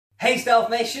Hey Stealth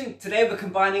Nation, today we're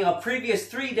combining our previous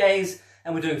 3 days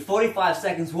and we're doing 45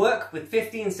 seconds work with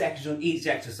 15 seconds on each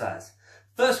exercise.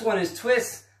 First one is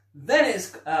twists, then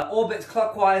it's orbits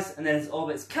clockwise, and then it's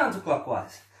orbits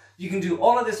counterclockwise. You can do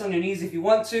all of this on your knees if you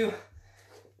want to.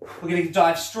 We're going to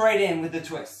dive straight in with the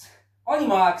twists. On your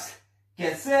marks,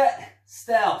 get set,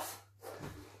 stealth.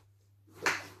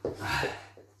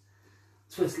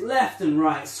 Twist left and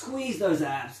right, squeeze those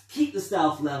abs, keep the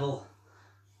stealth level.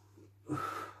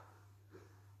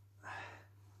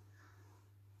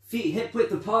 Feet hip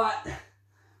width apart.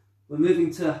 We're moving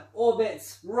to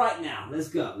orbits right now. Let's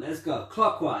go,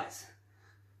 clockwise.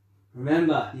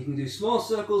 Remember, you can do small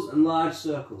circles and large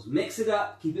circles. Mix it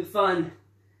up, keep it fun.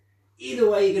 Either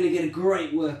way, you're going to get a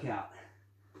great workout.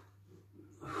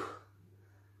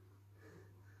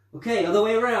 Okay, other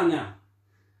way around now.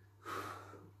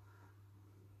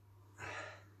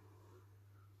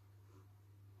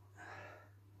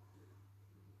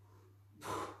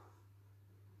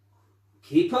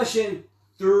 Keep pushing.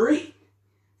 3,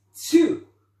 2,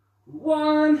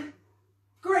 1.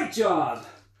 Great job.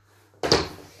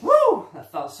 Woo!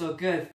 That felt so good.